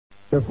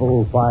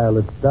Careful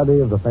fireless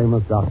study of the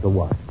famous Dr.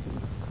 Watson,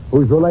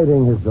 who's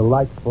relating his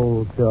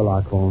delightful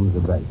Sherlock Holmes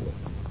adventure.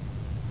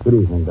 Good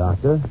evening,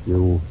 Doctor.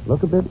 You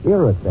look a bit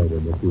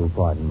irritated, if you'll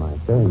pardon my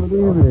saying.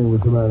 Good evening,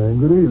 Mr. Manning.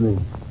 Good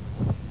evening.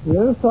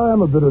 Yes, I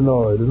am a bit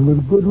annoyed, and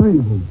with good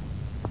reason.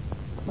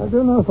 I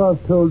don't know if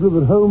I've told you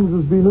that Holmes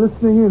has been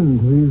listening in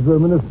to these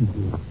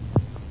reminiscences.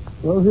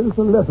 Well, here's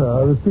a letter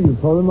I received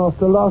from him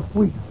after last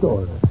week's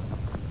story.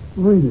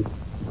 Read it.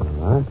 All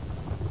right.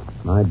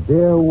 My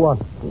dear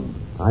Watson,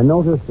 I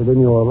noticed that in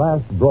your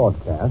last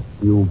broadcast,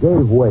 you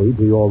gave way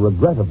to your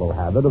regrettable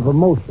habit of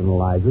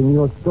emotionalizing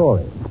your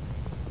story.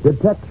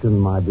 Detection,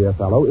 my dear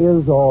fellow,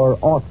 is or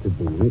ought to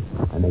be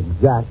an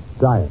exact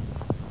science.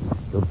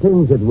 To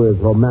tinge it with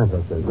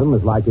romanticism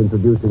is like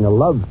introducing a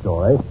love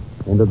story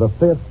into the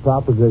fifth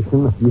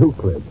proposition of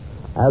Euclid.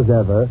 As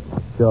ever,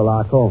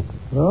 Sherlock Holmes.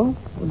 Well,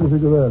 what do you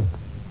think of that?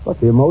 But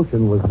the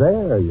emotion was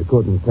there. You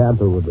couldn't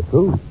tamper with the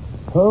truth.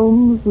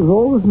 Holmes has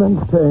always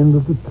maintained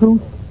that the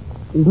truth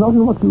is not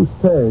in what you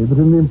say, but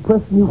in the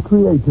impression you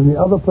create in the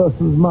other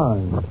person's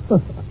mind.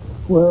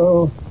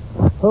 Well,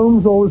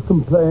 Holmes always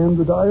complained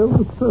that I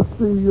overstress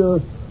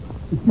the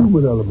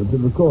human element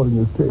in recording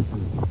his cases.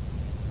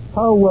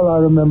 How well I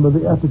remember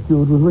the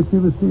attitude with which he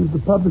received the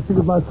publishing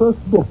of my first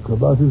book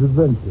about his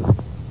adventures.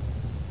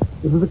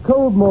 It was a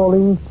cold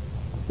morning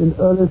in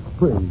early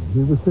spring.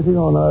 We were sitting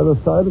on either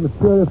side of a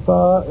cheery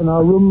fire in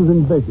our rooms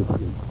in Beeches.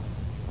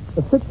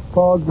 A thick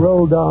fog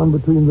rolled down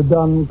between the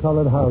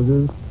dun-colored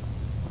houses.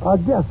 Our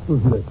gas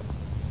was lit.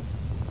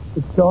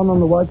 It shone on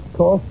the white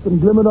cloth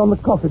and glimmered on the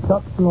coffee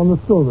cups and on the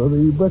silver.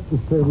 The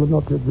breakfast table had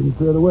not yet been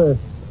cleared away.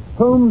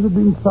 Holmes had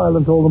been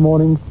silent all the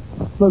morning,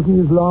 smoking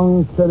his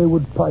long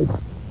cherrywood pipe,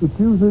 which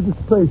usually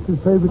displaced his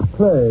favorite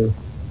play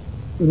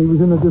when he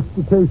was in a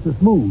disputatious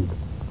mood.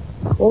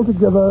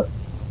 Altogether,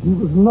 he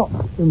was not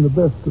in the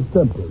best of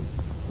tempers.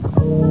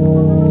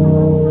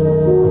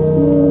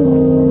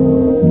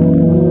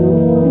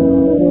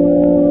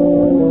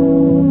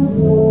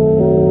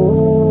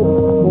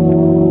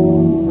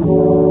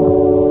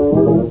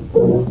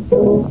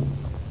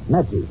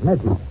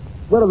 Matches.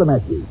 Where are the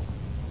matches?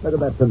 Look at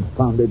that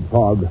confounded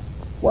fog.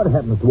 What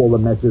happens to all the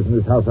matches in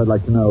this house, I'd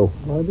like to know.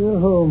 My dear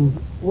Holmes,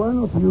 why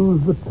not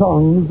use the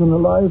tongs and a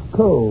live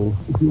coal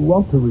if you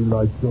want to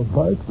relight your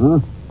pipe? Huh?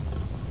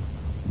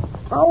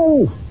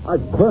 Oh!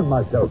 I've burned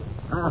myself.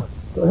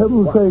 For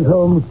heaven's sake,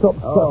 Holmes, stop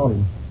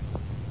stuttering.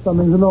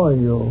 Something's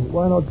annoying you.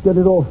 Why not get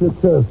it off your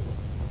chest?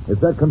 It's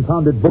that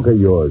confounded book of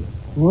yours.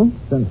 What?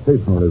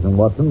 Sensationalism,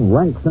 Watson.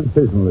 Rank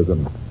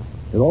sensationalism.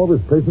 You're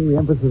always placing the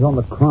emphasis on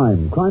the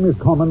crime. Crime is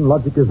common,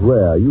 logic is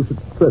rare. You should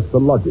stress the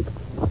logic.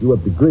 You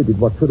have degraded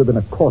what should have been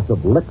a course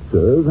of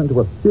lectures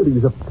into a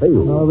series of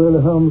tales. Now,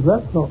 really, Holmes,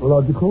 that's not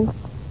logical.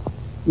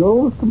 You're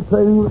always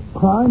complaining that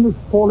crime is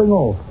falling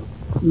off.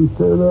 You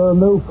say there are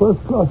no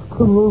first-class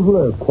criminals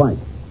left. Quite.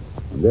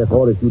 And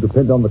therefore, if you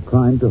depend on the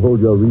crime to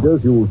hold your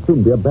readers, you will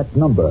soon be a back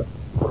number.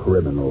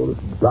 Criminals.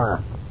 Bah!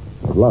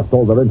 They've lost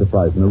all their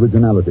enterprise and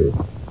originality.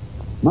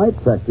 My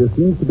practice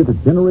seems to be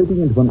degenerating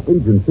into an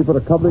agency for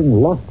recovering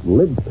lost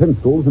lead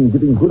pencils and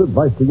giving good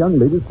advice to young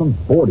ladies from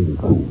boarding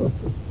school.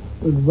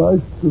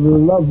 Advice to the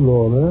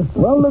lovelorn, eh?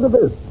 Well, look at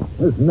this.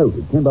 This note.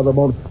 It came by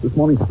this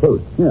morning's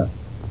post. Here.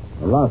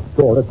 The last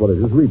straw, that's what it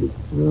is. Read it.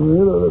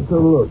 Let's have a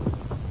look.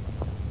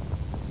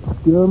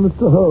 Dear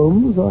Mr.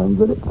 Holmes, I'm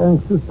very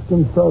anxious to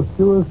consult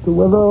you as to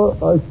whether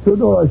I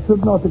should or I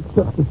should not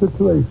accept the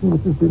situation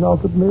which has been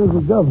offered me as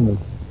a governess.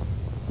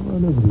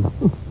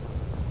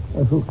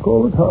 I shall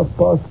call at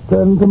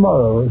 10:30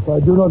 tomorrow if I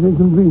do not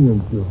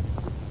inconvenience you.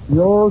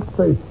 Yours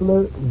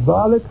faithfully,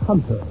 Violet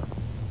Hunter.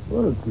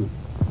 What is it?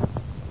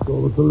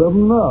 So it's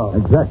 11 now.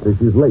 Exactly.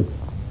 She's late.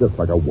 Just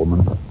like a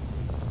woman.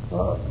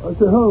 I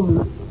say,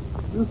 Holmes,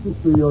 this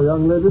must be your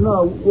young lady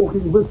now,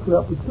 walking briskly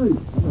up the street.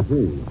 I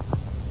see.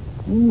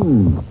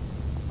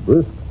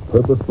 Brisk,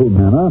 purposeful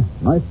manner.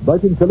 Nice,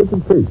 bright,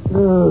 intelligent face.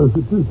 Yes,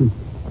 it is.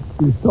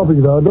 She's stopping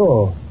at our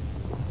door.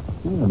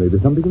 Well, maybe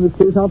something in this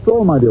case after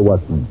all, my dear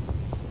Watson.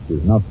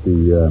 She's not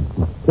the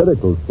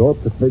hysterical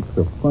sort that makes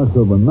a fuss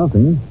over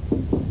nothing.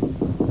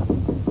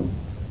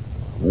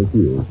 There she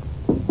is.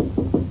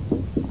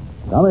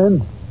 Come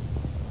in.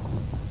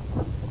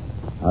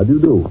 How do you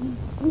do?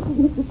 This is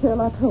Mr.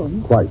 Sherlock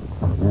Holmes. Quite.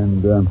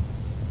 And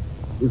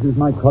this is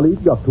my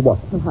colleague, Dr.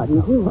 Watson. Well, how do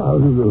you do? How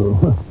do you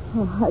do?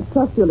 Oh, I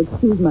trust you'll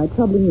excuse my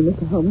troubling you,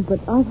 Mr. Holmes, but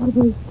I've had a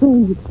very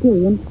strange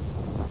experience.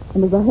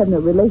 And as I have no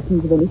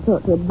relations of any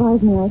sort to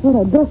advise me, I thought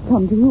I'd best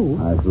come to you.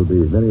 I shall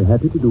be very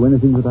happy to do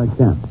anything that I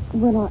can.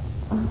 Well,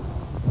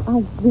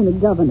 I've been a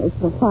governess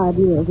for 5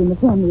 years in the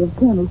family of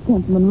Colonel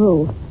Kent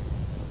Monroe.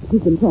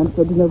 He's been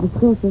transferred to Nova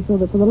Scotia, so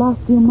that for the last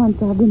few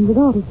months I've been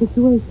without a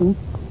situation.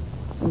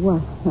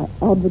 Well, I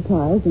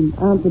advertised and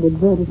answered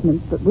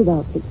advertisements, but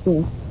without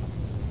success.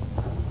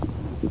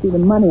 You see, the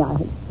money I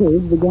had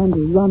saved began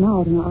to run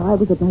out, and I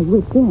was at my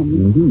wit's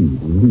end.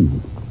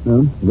 Indeed.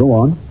 Well, go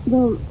on.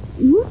 Well,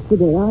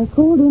 yesterday I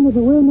called in at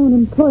a well-known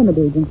employment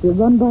agency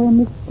run by a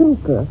Miss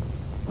Stoker.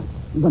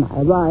 When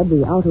I arrived,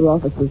 the outer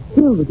office was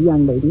filled with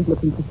young ladies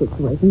looking for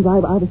situations. I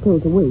was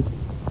told to wait.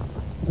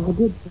 But I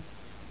did.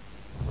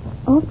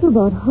 After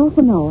about half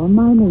an hour,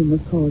 my name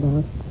was called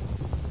out.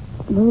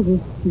 Though the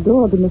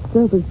door to Miss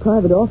Stoker's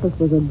private office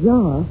was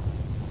ajar,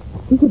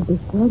 he could be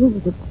said it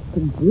was a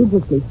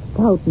prodigiously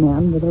stout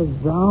man with a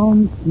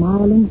round,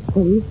 smiling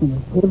face and a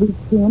heavy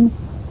chin.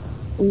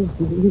 Oh,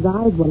 his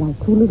eyes were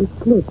like two little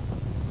slits.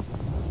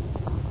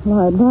 When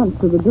I advanced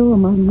to the door,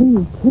 my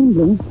knees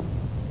trembling.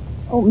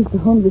 Oh, Mr.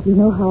 Holmes, if you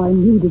know how I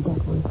needed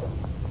that wait.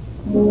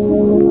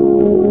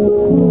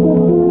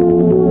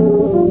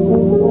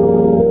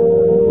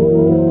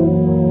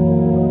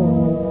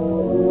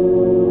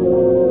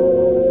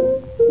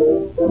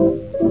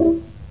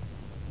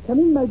 Come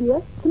in, my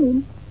dear. Come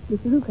in.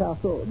 Mr.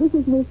 Newcastle, this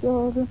is Miss,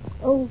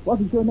 what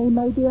is your name,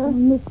 my dear?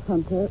 Miss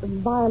Hunter,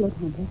 Violet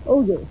Hunter.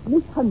 Oh, yes,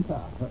 Miss Hunter.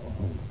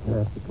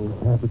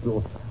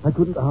 Capital. I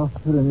couldn't ask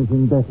for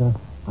anything better.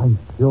 I'm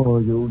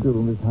sure you'll do,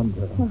 Miss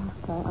Hunter.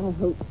 I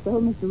hope so,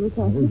 Mr.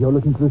 Newcastle. You're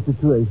looking for a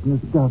situation as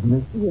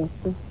governess? Yes,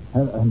 sir.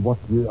 And what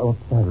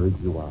salary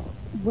do you ask?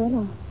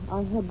 Well,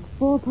 I had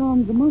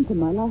 £4 a month in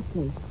my last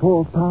place.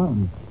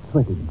 £4.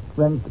 Sweating.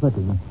 Rank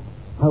sweating.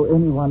 How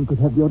anyone could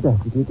have the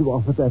audacity to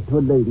offer that to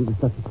a lady with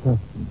such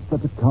attractions,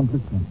 such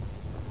accomplishments.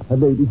 A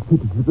lady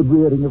fitted for the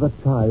rearing of a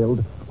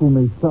child who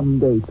may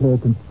someday play a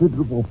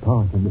considerable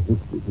part in the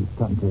history of this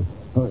country.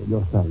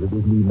 Your salary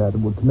with me,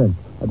 madam, will commence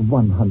at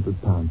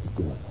 £100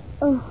 a year.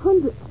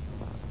 100?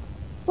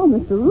 Oh,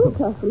 Mr.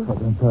 Newcastle.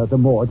 And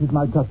furthermore, it is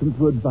my custom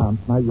to advance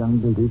my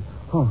young ladies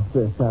half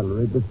their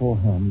salary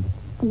beforehand.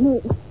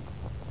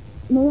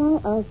 May I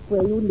ask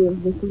where you live,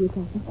 Mr.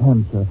 Newcastle?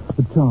 Hampshire,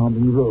 a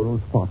charming rural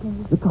spot.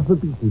 The Copper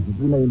Beeches is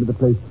the name of the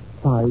place,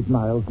 5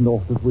 miles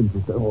north of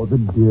Winchester. Oh, the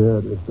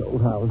dearest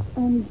old house.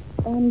 And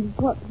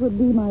what would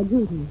be my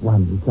duty?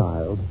 One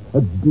child,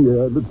 a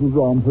dear little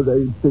romper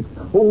aged 6.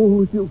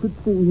 Oh, if you could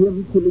see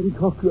him killing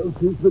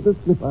cockroaches with a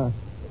slipper.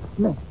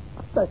 Smack,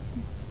 smack,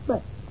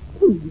 smack.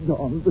 He's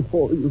gone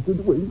before you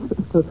could wink.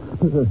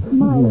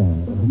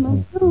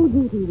 My sole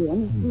duty,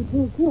 then, is to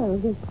take care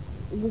of this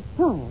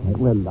child.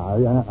 Well,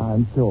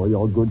 I'm sure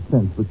your good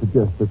sense would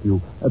suggest that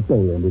you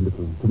obey any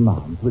little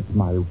commands which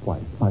my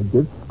wife might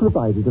give,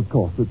 provided, of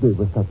course, that they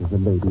were such as a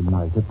lady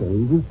might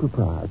obey with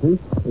propriety.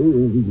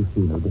 You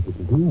see no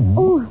difficulty, eh?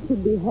 Oh, I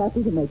should be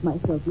happy to make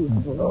myself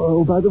useful.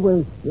 Oh, by the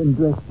way, in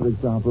dress, for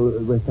example,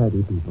 we're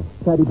faddy people.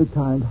 Faddy but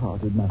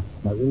kind-hearted. Now,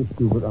 if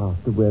you were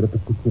asked to wear a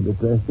particular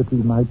dress that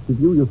we might give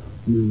you,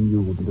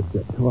 you wouldn't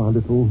object to our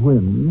little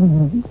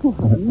whim. Oh,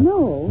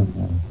 no.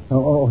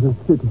 Or to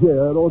sit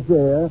here or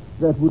there,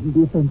 that wouldn't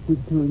be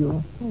offensive to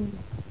you.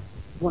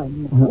 Why,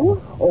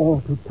 no.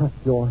 Or to cut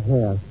your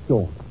hair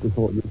short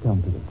before you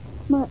come to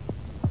us.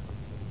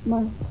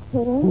 My hair?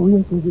 Oh,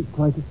 yes, it's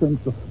quite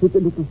essential. It's a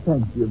little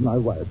fancy of my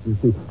wife, you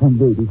see. And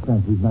ladies'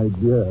 fancies, my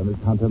dear Miss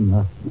Hunter,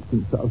 must be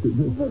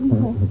consulted. But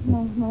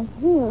my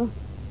hair...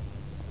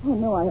 Oh,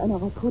 no,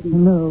 I couldn't.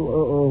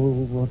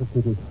 No, what a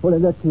pity. Well,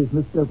 in that case,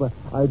 Miss Stoker,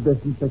 I'd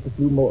best inspect a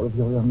few more of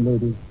your young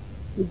ladies.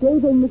 Good day,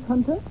 then, Miss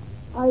Hunter.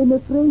 I am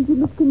afraid you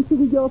must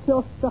consider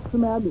yourself stuck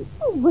from our list.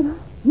 Oh, but...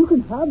 You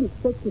can hardly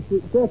expect us to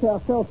exert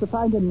ourselves to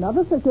find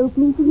another such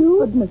opening for you.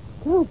 But, Miss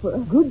Stoker...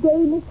 Good day,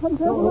 Miss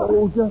Hunter.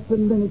 Oh, just a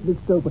minute, Miss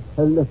Stoker.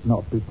 Let's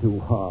not be too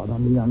hard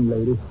on the young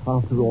lady.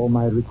 After all,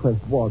 my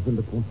request was a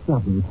little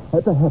sudden.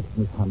 Perhaps,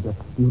 Miss Hunter,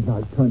 you'd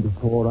like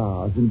 24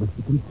 hours in which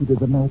to consider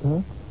the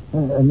matter.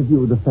 And in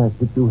view of the fact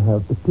that you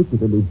have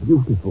particularly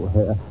beautiful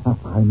hair,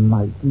 I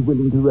might be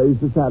willing to raise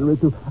the salary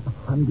to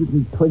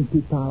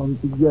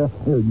 £120 a year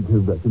to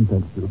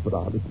recompense you for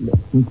our little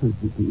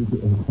eccentricity.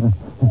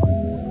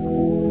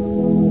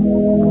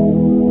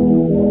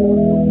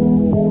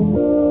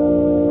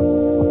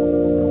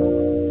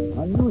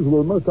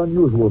 Unusual, most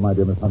unusual, my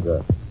dear Miss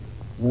Hunter.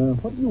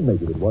 What do you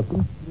make of it,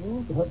 Watson?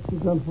 Well, perhaps the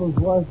gentleman's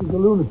wife is a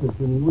lunatic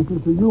and he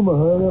wishes to humor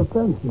her in her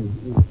fancies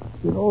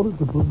in order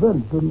to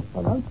prevent an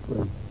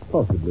outbreak.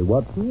 Possibly,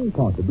 Watson,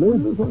 possibly.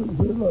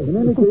 In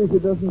any case,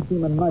 it doesn't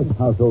seem a nice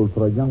household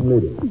for a young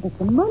lady. But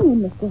the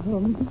money, Mr.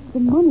 Holmes, the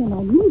money, and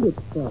I need it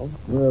so.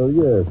 Well,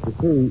 yes, the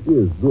pay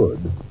is good.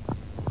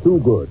 Too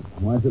good.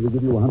 Why should they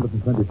give you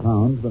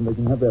 £120 when they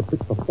can have their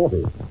pick for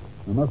 40?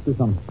 There must be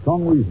some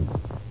strong reason.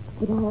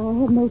 But I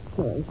have no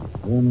choice.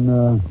 Then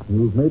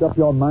you've made up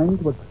your mind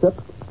to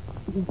accept?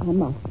 Yes, I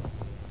must.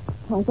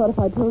 I thought if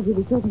I told you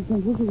the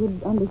circumstances, you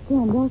would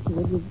understand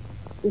afterwards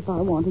if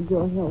I wanted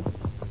your help.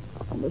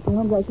 And Mr.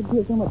 Holmes, I should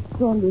feel so much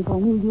stronger if I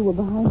knew you were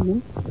behind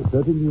me.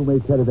 Certainly you may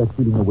carry that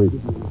feeling away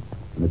with you.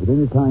 And if at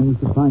any time you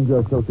should find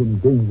yourself in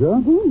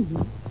danger...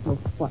 Danger? Well,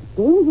 what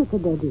danger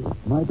could there be?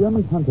 My dear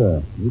Miss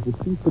Hunter, it would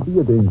cease to be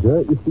a danger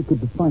if we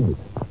could define it.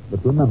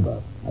 But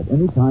remember, at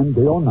any time,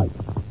 day or night,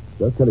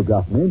 just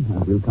telegraph me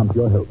and we'll come to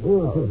your help.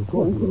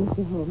 Thank you,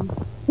 Mr. Holmes.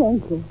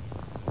 Thank you.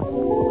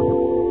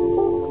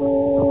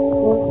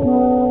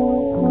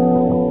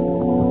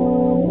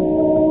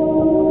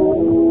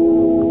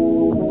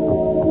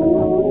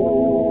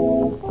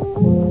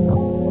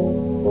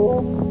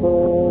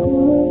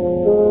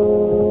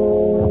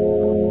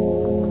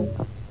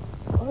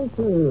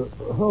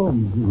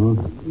 Holmes,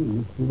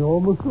 it's been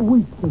almost a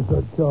week since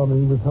that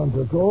charming Miss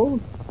Hunter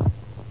called.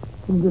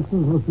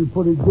 Conditions must be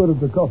pretty good at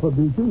the copper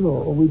beaches,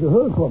 or we'd have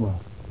heard from her.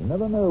 You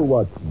never know,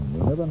 Watson.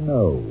 You never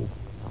know.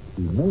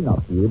 She may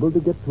not be able to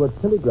get to a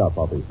telegraph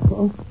office.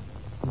 Huh?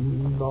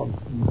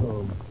 Nonsense,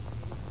 Holmes.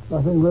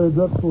 Nothing very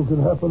dreadful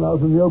can happen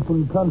out in the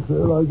open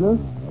country, I guess.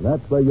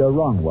 That's where you're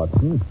wrong,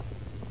 Watson.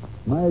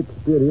 My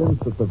experience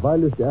that the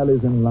vilest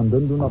alleys in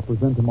London do not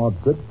present a more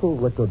dreadful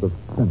record of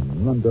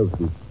sin than does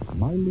this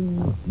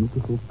smiling,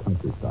 beautiful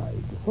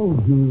countryside. Oh,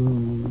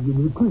 you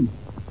recruit.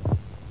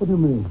 What do you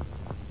mean?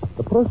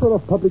 The pressure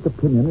of public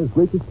opinion is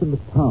greatest in the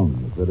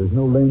towns. There is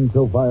no lane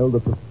so vile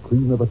that the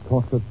scream of a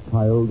tortured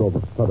child or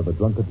the thud of a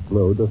drunkard's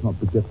blow does not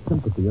beget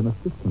sympathy and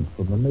assistance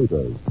from the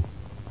neighbors.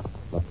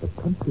 But the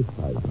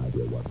countryside, my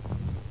dear Watson,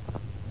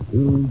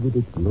 filled with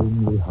its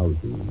lonely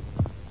houses.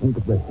 Think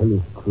of the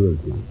hellish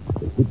cruelty,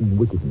 the hidden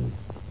wickedness.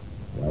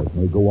 Life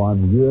may go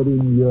on year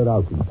in, year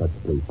out in such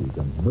places,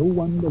 and no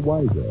one the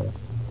wiser.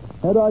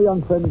 Had our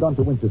young friend gone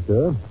to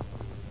Winchester,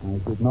 I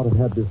should not have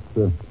had this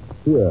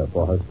fear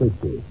for her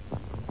safety.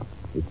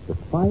 It's the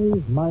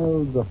 5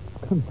 miles of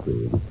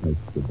country which makes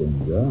the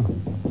danger.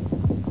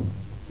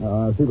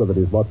 See what it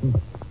is, Watson.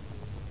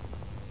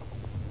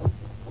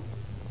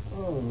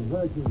 Oh,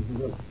 thank you.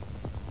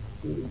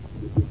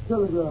 It's a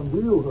telegram to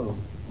you, Holmes.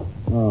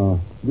 Oh,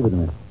 give it to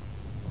me.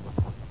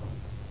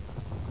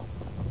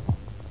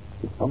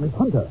 It's from Miss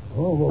Hunter.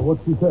 Oh, well,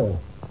 what's she say?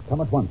 Come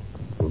at once.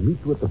 We'll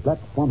meet you at the Black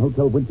Swan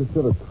Hotel,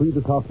 Winchester, at 3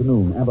 this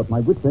afternoon. And at my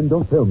wit's end,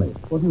 don't fail me.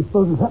 What do you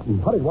suppose has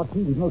happened? Hurry,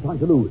 Watson. We've no time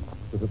to lose.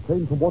 There's a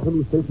train from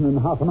Waterloo Station in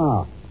half an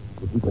hour.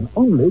 If we can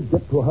only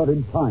get to her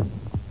in time.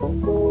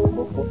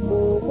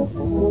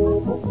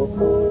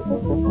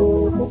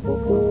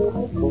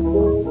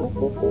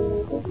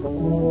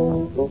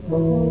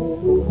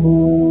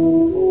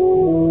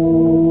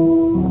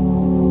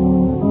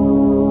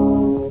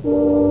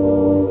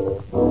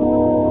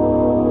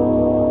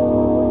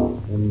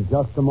 In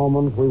just a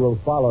moment, we will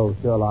follow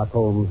Sherlock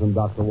Holmes and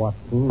Dr.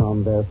 Watson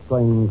on their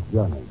strange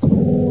journey.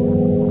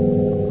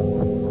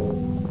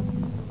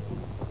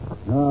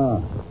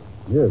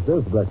 Yes,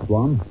 there's the Black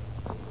Swan.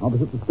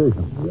 Opposite the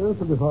station. Yes,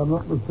 and if I'm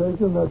not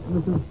mistaken, that's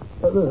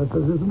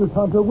Mrs. Miss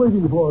Hunter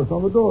waiting for us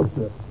on the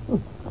doorstep.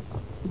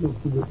 She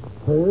looks a bit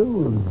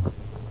pale and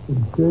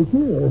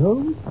shaky, eh,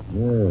 Holmes?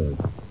 Yes.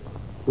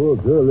 Poor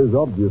girl is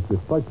obviously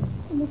frightened.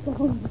 Mr.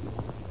 Holmes,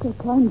 so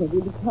kind of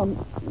you to come.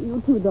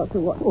 You too, Dr.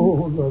 Watson.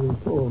 Oh, not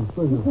at all. I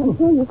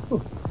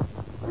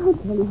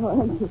can't tell you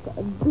how anxious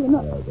I've been.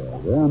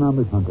 There now,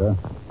 Miss Hunter.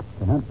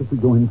 Perhaps if we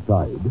go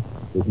inside,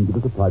 they can give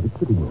us a private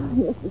sitting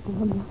room. Yes, Mr.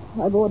 Holmes.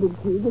 I've ordered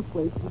tea this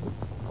way, please.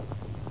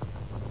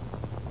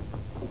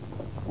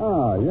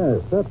 Ah,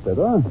 yes, that's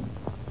better.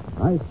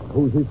 Nice,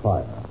 cozy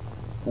fire.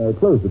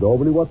 Close the door,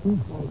 will you,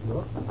 Watson?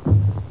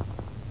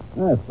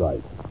 That's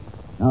right.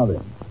 Now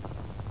then,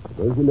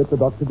 suppose we let the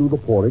doctor do the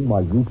pouring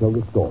while you tell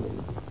the story.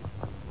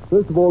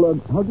 First of all,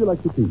 how do you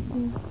like your tea?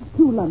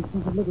 2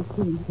 luncheons of little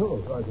cream. Oh,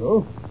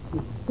 righto.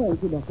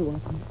 Thank you, Dr.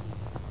 Watson.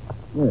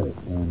 Yes,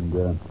 and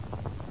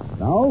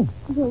now?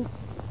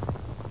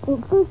 Well,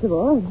 first of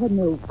all, I've had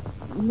no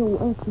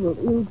actual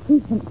ill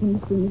treatment from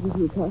Mr. and Mrs.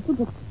 Newcastle,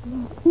 but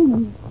last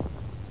thing,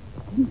 I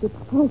think it's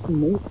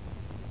frightened me.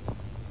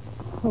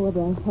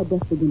 However, I'd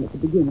best begin at the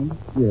beginning.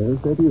 Yes,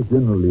 that is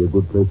generally a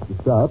good place to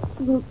start.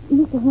 Well,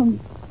 Mr. Holmes,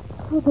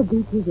 Copper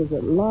Beeches is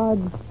a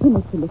large,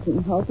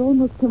 sinister-looking house,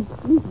 almost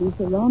completely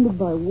surrounded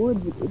by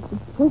woods. It's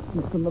impressed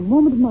me from the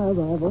moment of my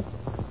arrival.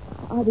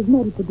 I was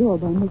met at the door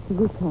by Mr.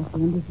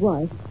 Newcastle and his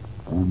wife.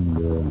 And,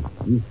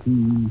 is she...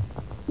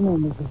 No,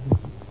 Mr.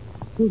 Holmes.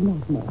 She's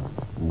not married.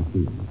 I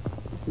see.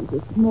 She's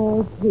a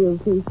small,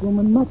 pale-faced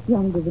woman, much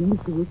younger than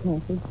Mr.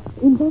 Newcastle.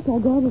 In fact, I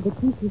gather that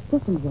she's his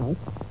second wife.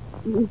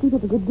 You see, there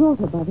was a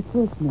daughter by the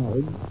first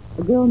marriage,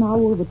 a girl now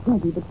over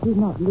 20, but she's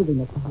not living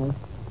at the house.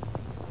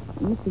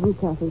 Mr.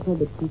 Newcastle said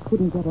that she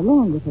couldn't get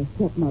along with her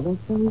stepmother,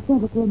 so he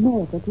sent her to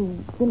America,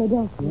 to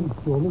Philadelphia.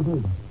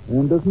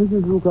 And does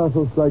Mrs.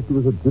 Newcastle strike you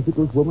as a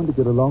difficult woman to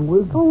get along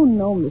with? Oh,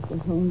 no, Mr.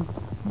 Holmes.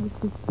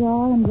 She's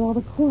shy and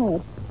rather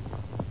quiet.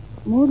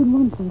 More than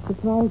once I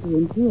surprised her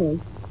in tears.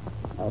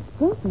 At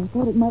first I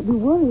thought it might be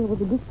worry over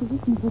the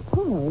disposition of her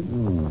child.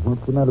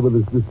 What's the matter with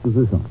his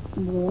disposition?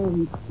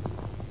 Well,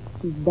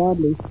 he's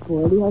badly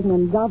spoiled. He has an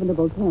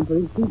ungovernable temper.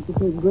 He seems to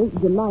take great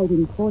delight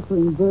in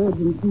torturing birds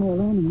and small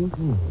animals.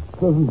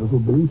 Pleasant little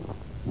beast.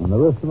 And the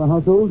rest of the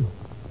household?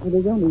 Well,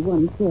 there's only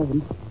one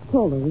servant.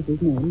 Toller is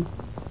his name.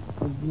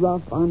 A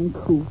rough,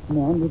 uncouth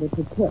man with a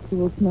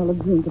perpetual smell of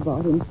drink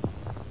about him.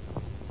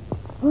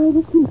 Why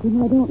they keep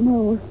him, I don't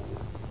know.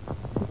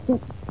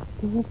 Except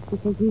perhaps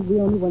because he's the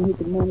only one who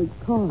can manage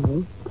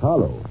Carlo.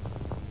 Carlo?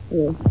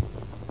 Yes.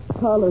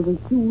 Carlo's a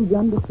huge,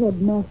 underfed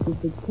mastiff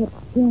that's kept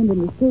chained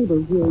in the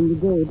stables during the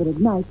day, but at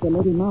night they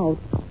let him out.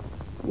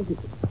 Oh, it's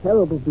a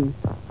terrible beast.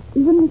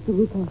 Even Mr.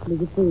 Newcastle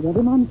is afraid of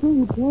him. I'm sure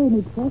he'd carry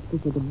me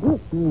practice with a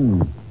brick.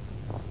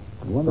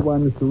 I wonder why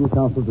Mr.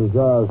 Newcastle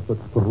desires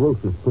such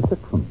ferocious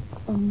protection.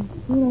 I'm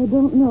sure I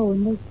don't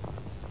know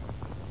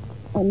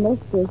unless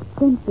there's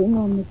something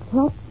on the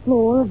top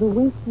floor of the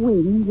west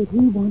wing that he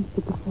wants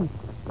to protect.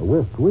 The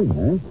west wing,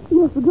 eh?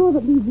 Yes, the door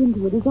that leads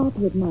into it is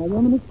opposite my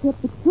room, and it's kept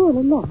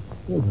securely locked.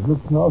 Yes, it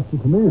looks nasty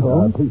to me,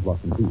 Holmes. Please,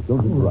 Watson, please,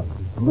 don't interrupt.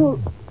 So,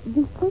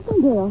 the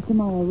second day after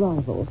my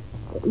arrival,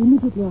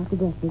 immediately after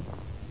breakfast,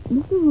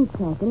 Mr.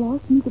 Rootcastle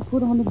asked me to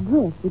put on a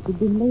dress which had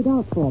been laid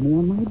out for me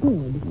on my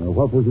bed.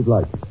 What was it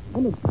like?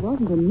 Well, it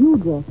wasn't a new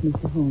dress,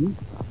 Mr. Holmes,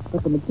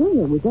 but the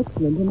material was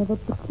excellent and of a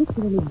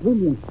particularly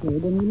brilliant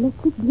shade, an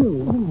electric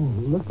blue.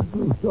 Oh, look at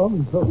me,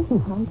 John.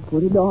 I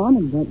put it on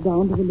and went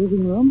down to the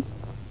living room.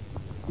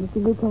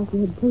 Mr.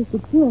 Rootcastle had placed a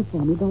chair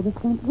for me by the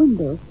front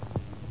window.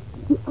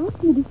 He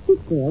asked me to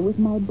sit there with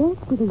my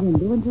back to the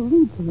window and to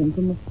read to him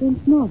from a French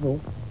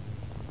novel.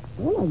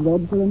 Well, I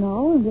read for an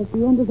hour, and at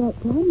the end of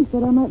that time, he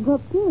said I might go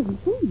upstairs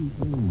and change.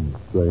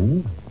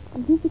 Strange.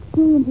 And this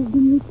experience has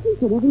been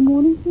repeated every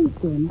morning since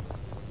then.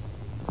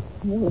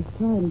 Well, as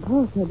time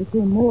passed, I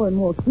became more and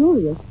more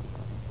curious.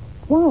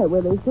 Why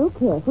were they so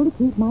careful to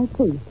keep my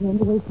face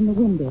turned away from the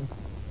window?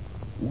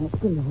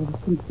 Naturally, I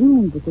was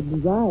consumed with the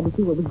desire to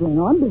see what was going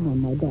on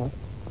behind my back.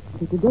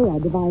 So today I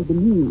devised a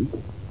means.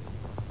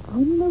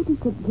 I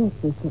noticed at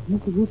breakfast that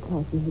Mr.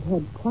 Rootcastle had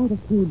had quite a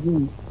few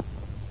drinks.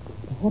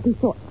 A happy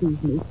thought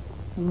seized me.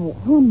 My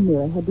hand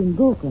mirror had been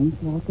broken,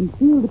 so I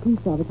concealed a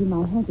piece of it in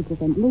my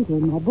handkerchief and later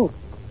in my book,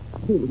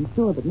 feeling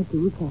sure that Mr.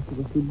 Rootcastle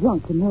was too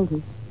drunk to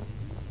notice.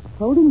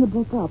 Holding the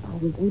book up, I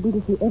was able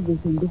to see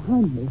everything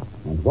behind me.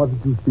 And what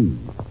did you see?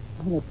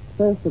 Well, at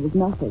first there was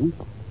nothing.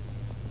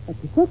 At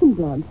the second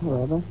glance,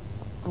 however,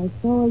 I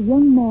saw a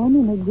young man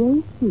in a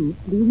gray suit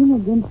leaning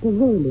against a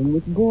railing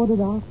which bordered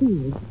our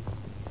field.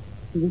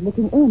 He was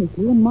looking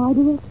earnestly in my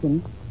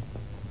direction.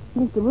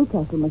 Mr.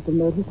 Rootcastle must have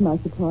noticed my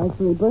surprise,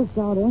 for he burst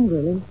out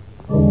angrily.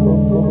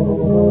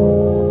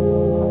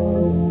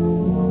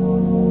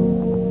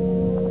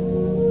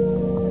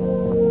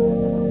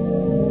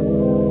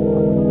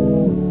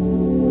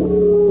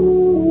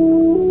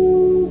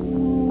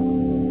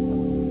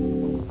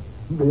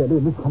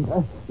 Really, Miss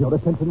Hunter, your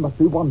attention must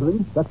be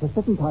wandering. That's the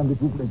second time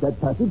that you've made that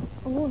passage.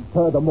 Oh.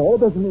 Furthermore,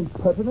 there's an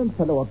impertinent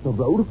fellow up the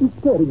road who's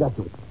staring at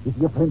you. Is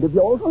he a friend of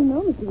yours? Oh,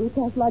 no, Mr.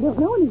 Rootcastle, I don't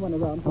know anyone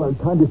around here. Well,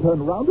 kindly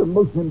turn around and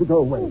motion him to go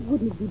away. Oh,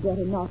 wouldn't it be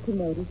better not to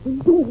notice him?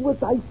 Do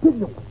what I tell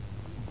you.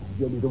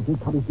 I really don't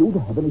encourage you to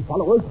have any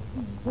followers.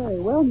 Very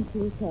well,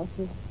 Mr.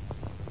 Rootcastle.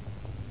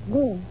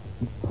 Where?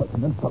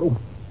 Impertinent fellow.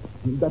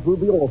 That will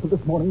be all for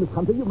this morning, Miss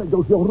Hunter. You may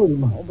go to your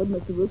room. Oh, but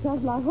Mr.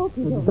 Rootcastle, I hope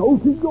you don't. Go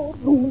to your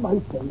room, I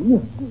say.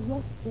 Yes,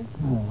 sir.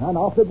 And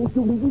after this,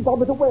 you needn't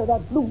bother to wear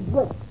that blue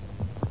dress.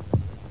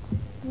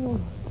 Oh,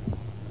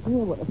 dear,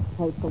 what a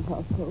frightful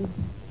household.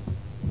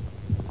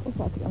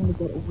 If I could only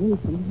get away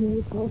from here,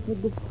 it's all so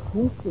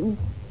depressing.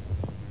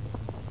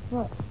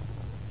 What?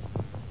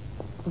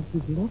 But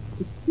he's left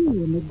the key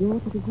in the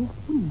door to the west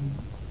room.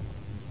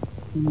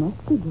 He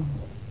must be gone.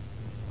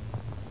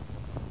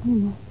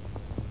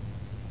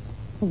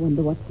 I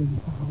wonder what's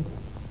inside.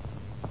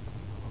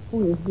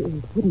 Oh, it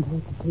wouldn't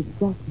hurt to take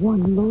just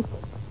one look.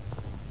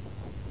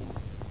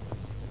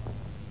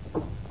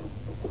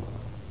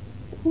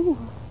 Oh,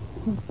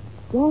 how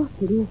dark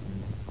it is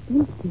and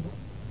empty.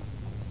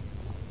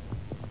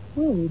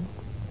 Wait.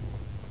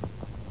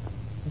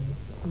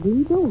 There's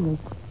 3 doors.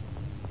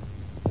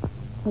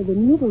 Why, the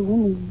middle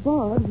one is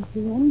barred with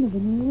the end of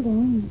an old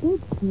iron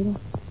bedstead.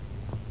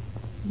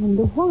 I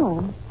wonder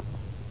why.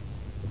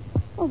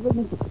 Oh,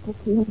 goodness, it's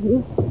tricky in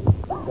here.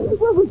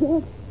 What was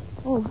that?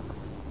 Oh, it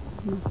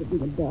must have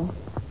been a bat.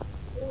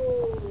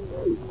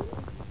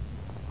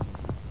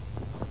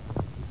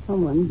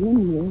 Someone's in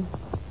here.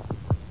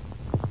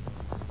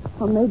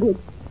 Or maybe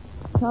it's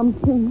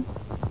something.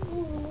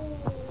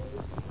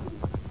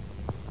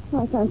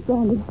 I can't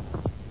stand it.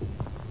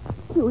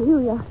 Too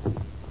eerie.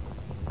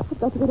 I've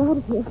got to get out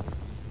of here.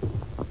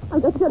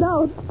 I've got to get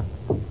out.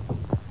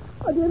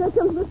 Oh, dear, there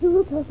comes Mr.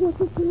 Rootcastle.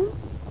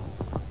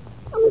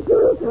 Mr.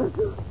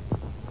 Rootcastle.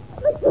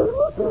 Mr.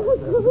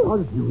 Rootcastle. It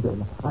was you,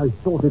 then. I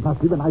thought it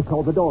must be when I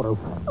saw the door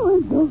open. Oh,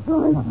 I'm so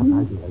frightened.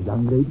 My dear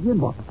young lady,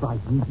 and what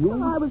frightened you?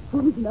 I was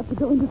foolish enough to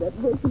go into that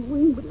vacant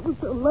wing, but it was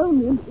so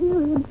lonely and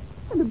eerie,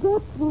 and a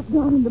bat swooped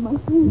down into my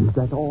face. Is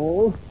that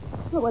all?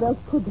 Well, what else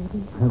could there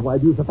be? And why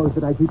do you suppose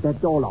that I keep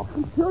that door locked?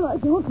 I'm sure I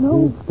don't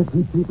know. It's to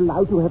keep people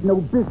out who have no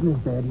business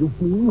there, you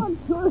see. I'm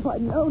sure if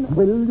I'd known.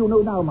 Well, you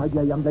know now, my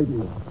dear young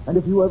lady. And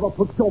if you ever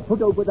put your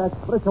foot over that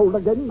threshold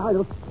again,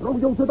 I'll throw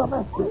you to the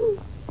basket.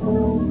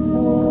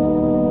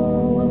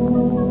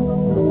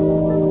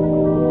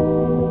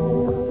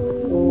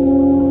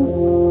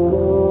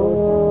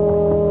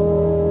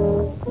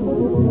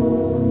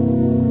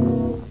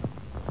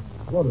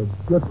 What a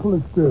dreadful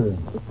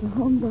experience. Mr.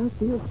 Holmes, I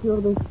feel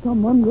sure there's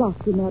someone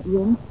locked in that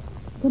room.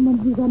 Someone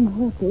who's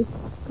unhappy,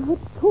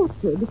 perhaps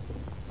tortured.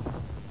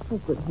 Oh,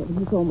 good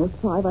heavens, it's almost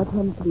 5. I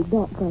promised to be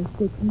back by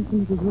 6.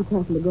 Mrs.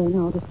 Rootcastle are going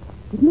out.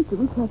 If Mr.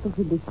 Rootcastle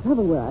should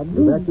discover where I've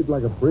been... You've acted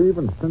like a brave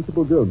and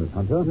sensible girl, Miss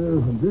Hunter.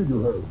 Yes, indeed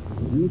you have.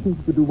 Do you think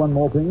you could do one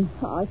more thing?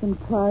 I can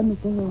try,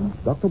 Mr. Holmes.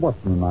 Dr.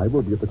 Watson and I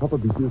will be at the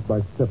Beeches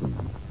by 7.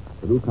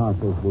 The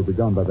Newcastles will be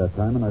gone by that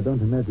time, and I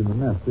don't imagine the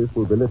mastiff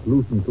will be let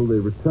loose until they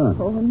return.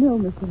 Oh, no,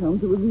 Mr.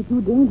 Holmes. It would be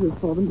too dangerous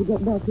for them to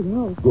get back to the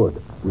house.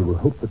 Good. We will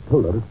hope that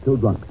Toller is still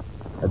drunk.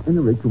 At any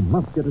rate, you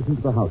must get us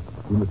into the house.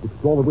 We must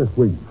explore the west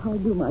wing. I'll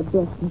do my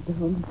best, Mr.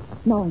 Holmes.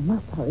 Now I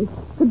must hurry.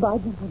 Goodbye,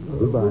 gentlemen.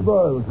 Goodbye.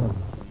 Goodbye, Lieutenant.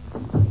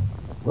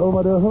 Well,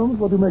 my dear Holmes,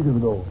 what do you make of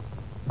it all?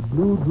 The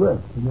blue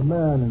dress and the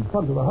man in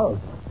front of the house.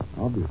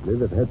 Obviously,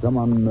 they've had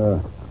someone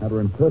had her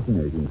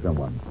impersonating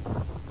someone.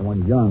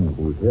 Someone young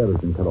whose hair has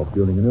been cut off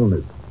during an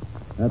illness.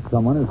 That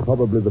someone is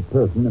probably the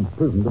person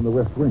imprisoned in the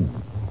west wing.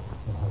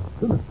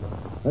 Sinister.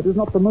 That is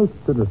not the most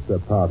sinister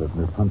part of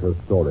Miss Hunter's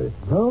story.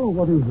 No,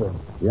 what is that?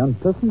 The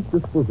unpleasant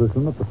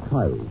disposition of the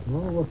child.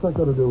 Well, what's that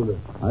got to do with it?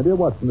 My dear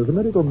Watson, as a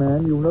medical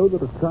man, you know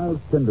that a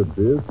child's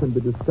tendencies can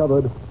be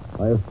discovered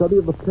by a study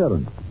of the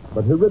parents.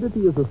 But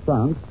heredity is a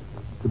science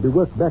to be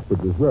worked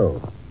backwards as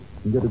well.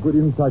 You can get a good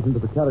insight into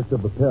the character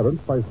of the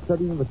parents by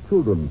studying the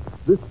children.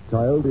 This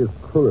child is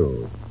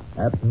cruel,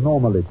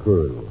 abnormally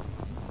cruel.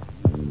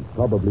 He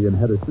probably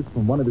inherits it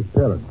from one of his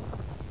parents.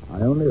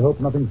 I only hope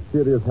nothing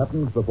serious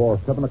happens before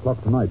 7 o'clock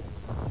tonight.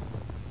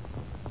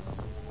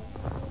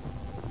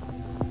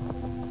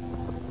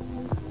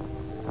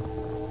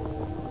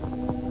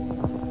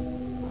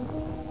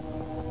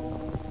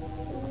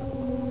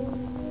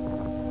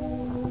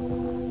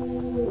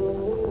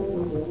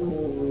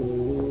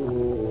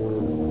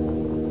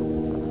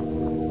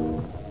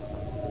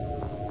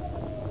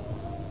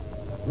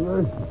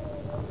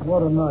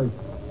 What a night.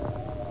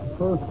 The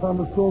first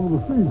thunderstorm of the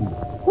season.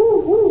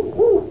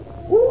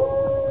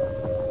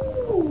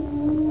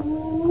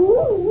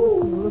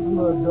 Listen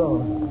to that dog.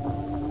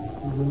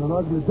 He's in an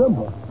ugly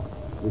temper.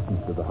 Listen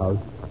to the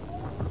house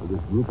with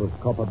this group of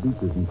copper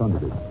beeches in front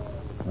of it.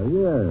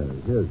 Yes.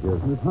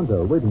 Miss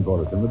Hunter waiting for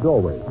us in the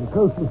doorway. The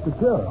coast is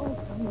secure.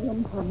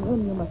 Come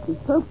in. You must be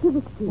soaked to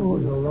the skin. Oh,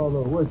 you're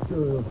rather wet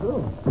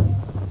yourself.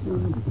 You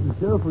need to be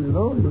careful, you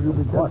know. You'll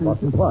be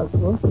catching... What?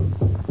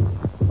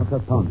 What's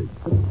that pounding?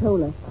 It's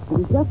Toller. He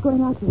was just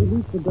going out to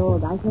release the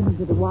dog. I sent him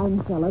to the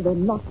wine cellar,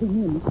 then locked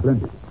him in.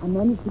 Splendid. I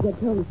managed to get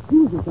Toller's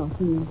fuses off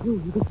me, too.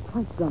 He was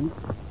quite drunk.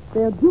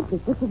 They're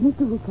duplicates of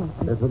Mr.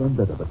 Rucastle. Better and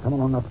better, but come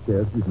along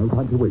upstairs. We've no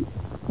time to wait.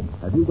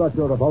 Have you got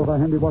your revolver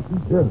handy,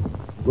 Watson? Yes.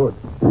 Good.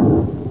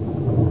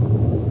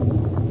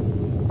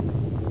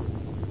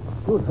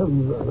 Good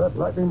heavens, that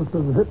lightning must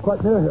have hit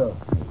quite near here.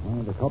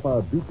 The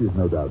copper beeches,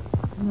 no doubt.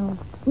 No,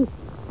 this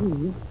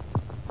tree.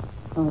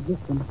 Oh, this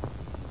one.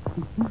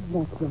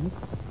 That's right.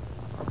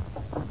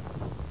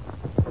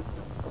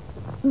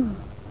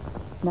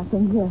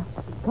 Nothing here.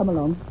 Come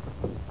along.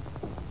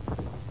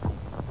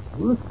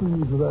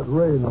 Listen to that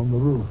rain on the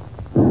roof.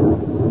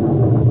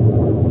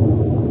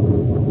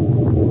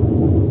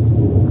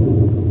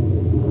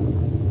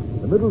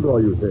 The middle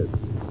door, you said.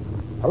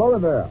 Hello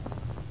in there.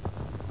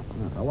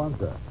 No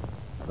answer.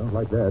 I don't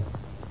like that.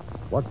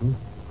 Watson,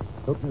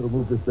 help me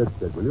remove this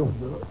bedstead, will you?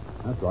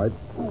 That's right.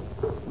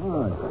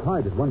 It's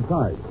tied at one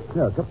side.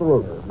 Here, cut the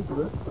rope.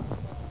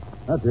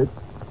 That's it.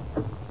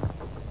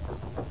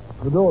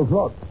 The door's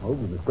locked. Oh,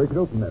 we must break it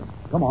open then.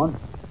 Come on.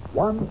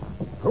 1,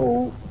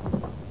 2.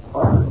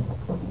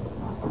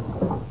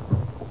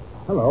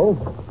 Hello.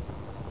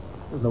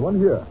 There's no one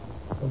here.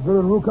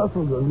 Villain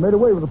Rucastle has made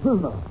away with the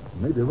prisoner.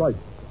 You may be right.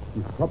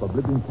 He's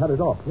probably been carried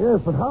off. Yes,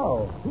 but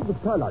how? Through the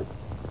skylight.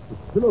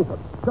 It's still open.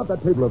 Shut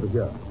that table over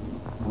here.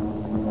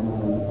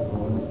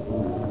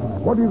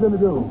 What are you going to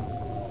do?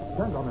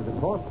 Stand on it, of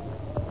course.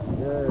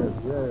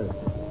 Yes.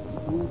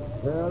 2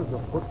 pairs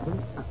of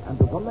footprints, and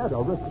there's a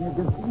ladder resting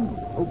against the eave.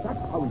 Oh,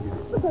 that's how he did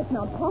it. But that's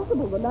not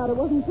possible. The ladder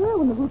wasn't there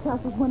when the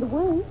Rucastles went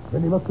away.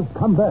 Then he must have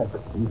come back.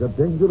 He's a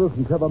dangerous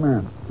and clever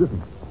man.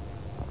 Listen.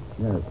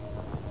 Yes.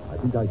 I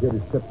think I hear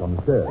his steps on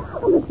the stairs.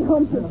 Oh, Mr.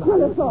 Holmes, you'll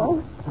kill us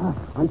all.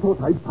 I thought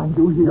I'd find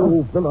you here.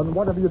 You villain,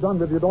 what have you done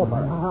with your daughter?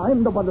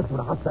 I'm the one that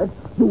asked that.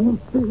 You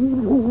thief,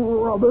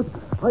 you robbers.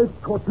 I've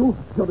caught you.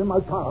 You're in my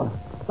power.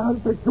 I'll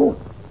take you.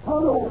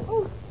 Follow.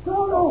 Oh,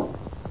 Follow.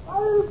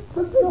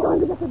 He's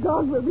going to get the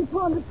dog. We'll be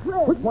torn to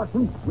shreds. Quick,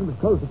 Watson. We must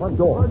close the front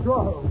door. Right,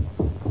 draw.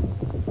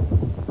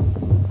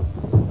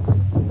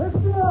 Let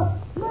me up,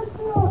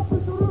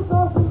 Mr.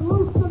 Rucastle.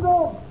 Loose the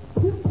dog.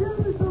 You kill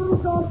Mr.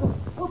 Rucastle.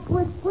 Oh,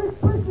 quick.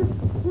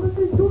 It'll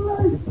be too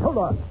late. Hold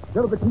on.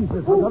 Get the keys,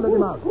 miss. I'll let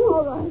him out.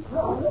 All right.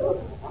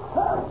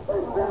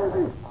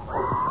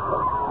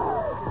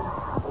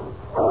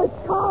 Oh,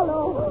 it's Carlo.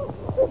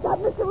 He's got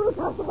Mr.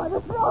 Rucastle by the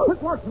throat.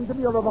 Quick, Watson, give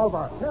me your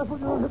revolver. Careful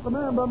you don't hit the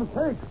man by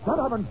mistake. Shut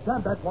up and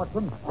stand back,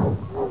 Watson.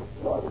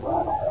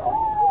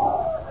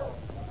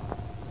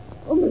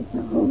 Oh,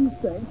 Mr. Holmes,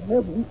 thank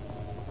heaven.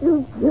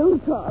 You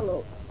killed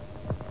Carlo.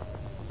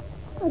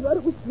 I thought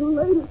it was too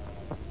late.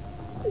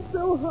 It's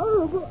so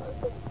horrible.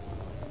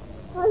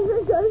 I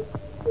think I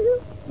feel...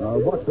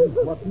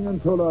 Watson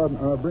and Tola,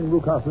 bring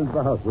Rucastle into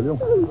the house, will you?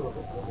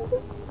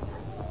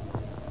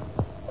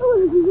 Oh,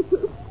 it is so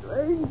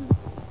strange.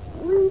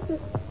 Sweet.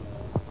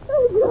 I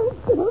can't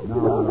stop. No,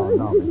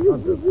 Miss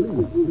Hunter,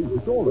 please,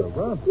 it's all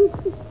over.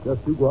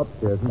 Just you go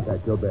upstairs and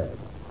pack your bag.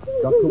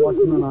 Dr.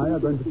 Watson and I are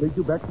going to take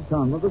you back to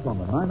town with us on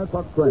the 9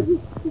 o'clock train.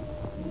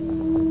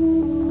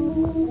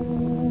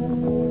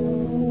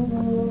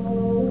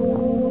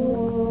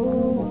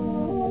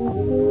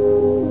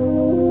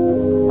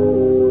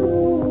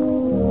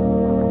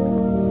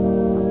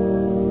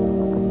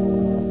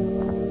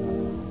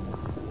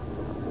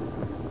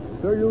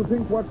 you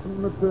think,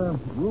 Watson, that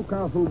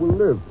Newcastle will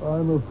live?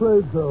 I'm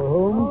afraid so,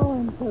 Holmes. Oh,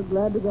 I'm so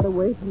glad to get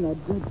away from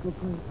that dreadful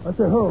place. I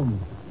say,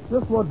 Holmes,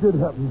 just what did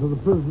happen to the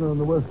prisoner in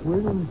the West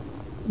Wing, and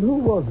who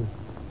was it?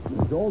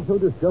 It's all so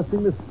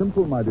disgustingly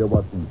simple, my dear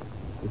Watson.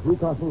 It's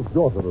Newcastle's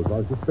daughter, as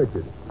I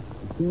suspected.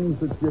 It seems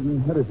that she had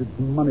inherited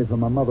some money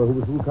from her mother, who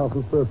was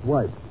Newcastle's first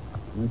wife.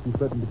 When she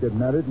threatened to get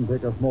married and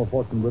take a small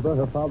fortune with her,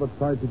 her father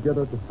tried to get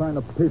her to sign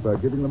a paper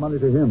giving the money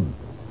to him.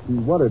 He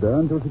worried her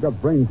until she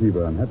got brain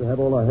fever and had to have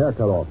all her hair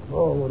cut off.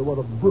 Oh, what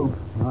a brute.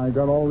 I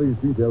got all these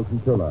details from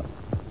Tiller.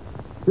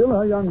 Still,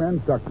 her young man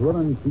stuck to her,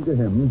 and she to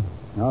him.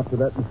 After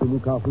that, Mr.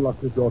 Newcastle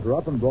locked his daughter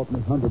up and brought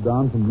Miss Hunter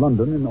down from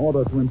London in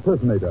order to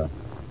impersonate her,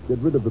 get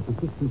rid of the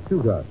persistent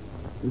suitor.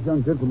 This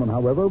young gentleman,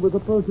 however, was a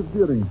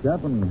persevering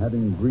chap, and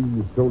having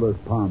greased Toller's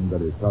palm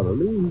very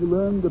thoroughly, he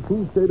learned the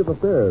true state of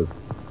affairs.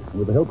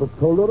 With the help of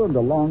Toller and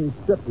a long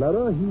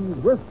stepladder, he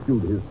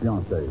rescued his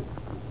fiancée.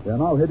 They're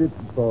now headed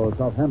for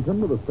Southampton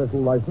with a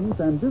special license,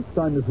 and this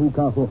time Miss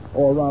Newcastle,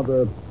 or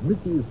rather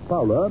Mrs.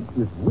 Fowler,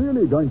 is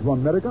really going to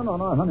America on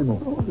our honeymoon.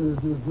 Oh,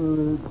 this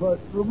is quite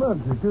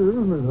romantic,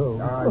 isn't it,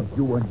 Holmes? Ah,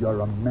 you and your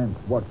romance,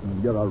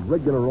 Watson. You're a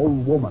regular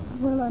old woman.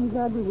 Well, I'm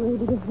glad we were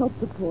able to help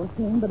the poor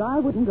thing, but I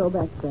wouldn't go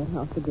back to that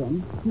house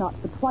again. Not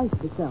for twice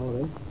the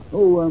salary.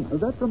 Oh,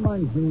 that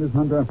reminds me, Miss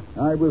Hunter.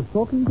 I was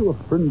talking to a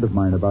friend of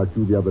mine about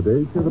you the other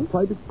day. She has a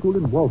private school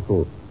in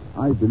Walsall.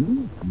 I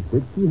believe she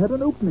said she had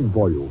an opening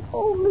for you.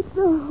 Oh,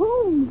 Mr.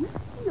 Holmes,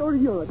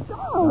 you're a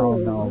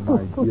darling. No,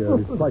 my dear.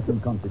 It's quite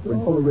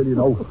inconsequential. You already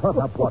know. Shut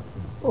up,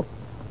 Watson.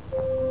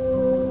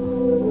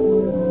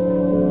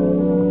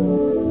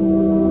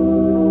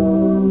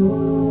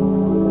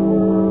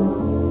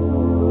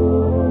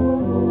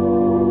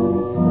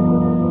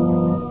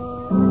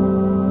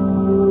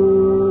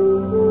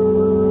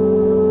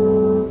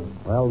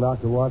 Well,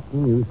 Dr.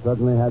 Watson, you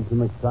certainly had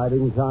some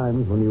exciting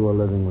times when you were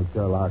living with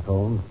Sherlock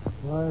Holmes.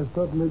 I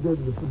certainly did,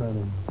 Mr.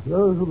 Manning.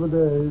 Those were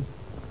the days.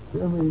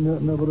 I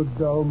mean, never a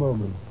dull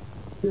moment.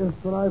 Yes,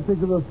 when I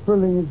think of the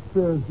thrilling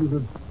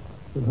experiences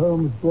that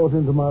Holmes brought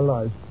into my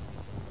life,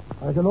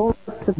 I can almost